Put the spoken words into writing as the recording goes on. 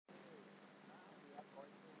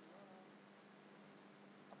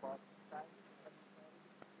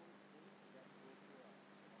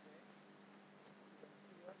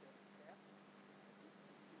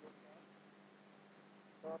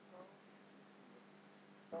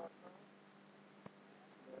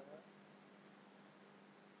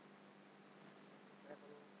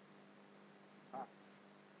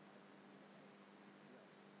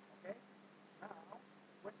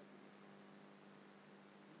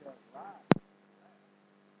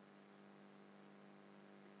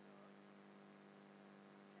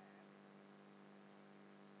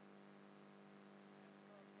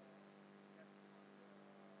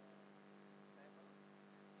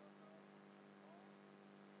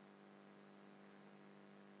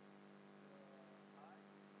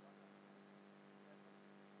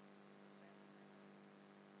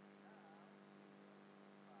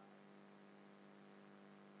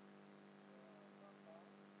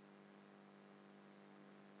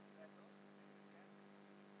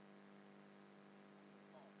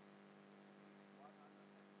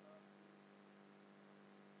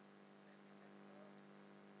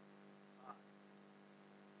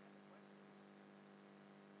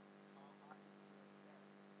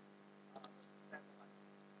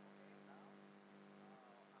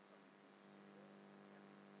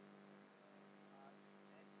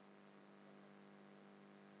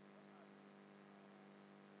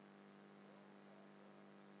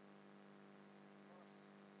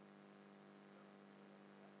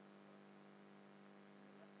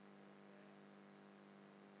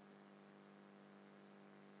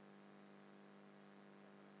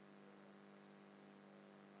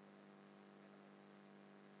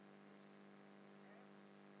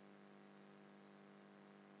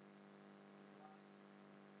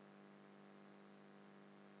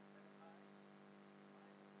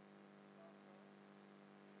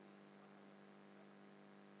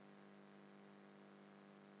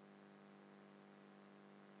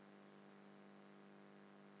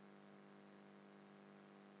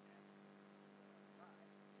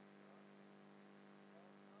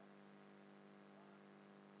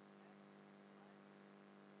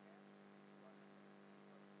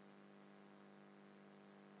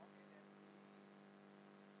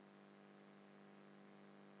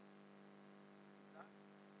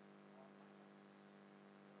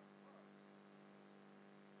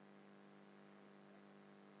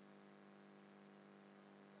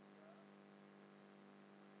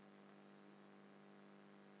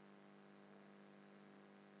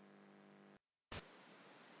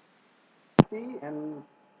T and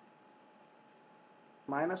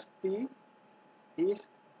minus T is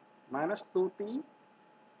minus 2T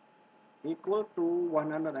equal to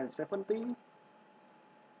 170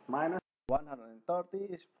 minus 130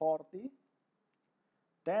 is 40.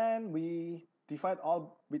 Then we divide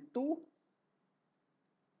all with 2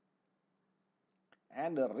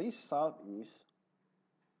 and the result is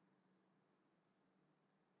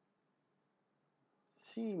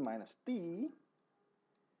C minus T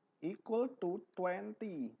equal to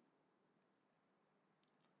 20.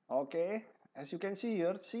 Okay, as you can see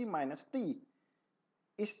here, C minus T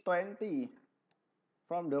is 20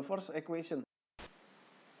 from the first equation.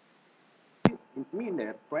 It means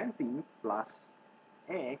that 20 plus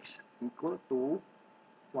x equal to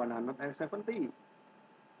 170.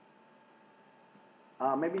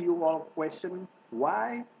 Maybe you all question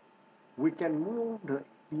why we can move the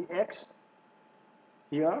x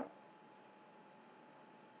here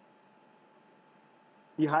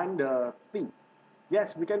behind the t.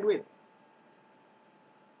 Yes, we can do it.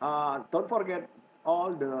 Don't forget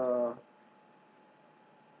all the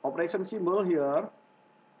operation symbol here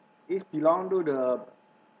is belong to the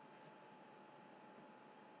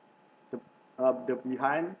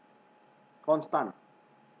behind constant.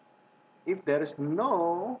 If there is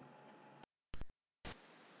no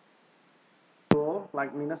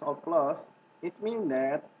like minus or plus, it means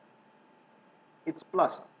that it's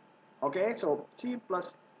plus. Okay, so c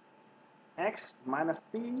plus x minus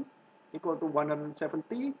t equal to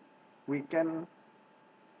 170. We can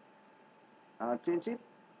change it,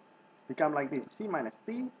 become like this: c minus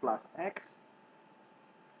t plus x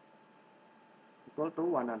equal to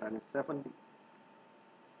 170.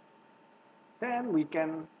 Then we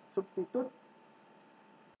can substitute,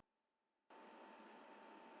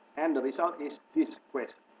 and the result is this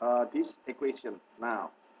equation now.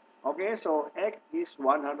 Okay, so x is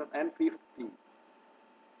 150,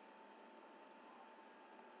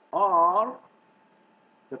 or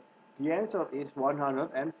the answer is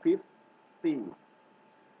 150.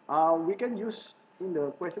 We can use in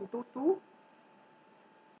the question 2 too.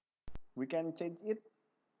 We can change it,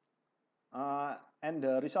 and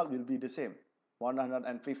the result will be the same,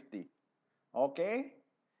 150. Okay,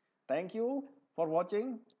 thank you for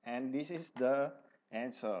watching, and this is the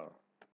answer.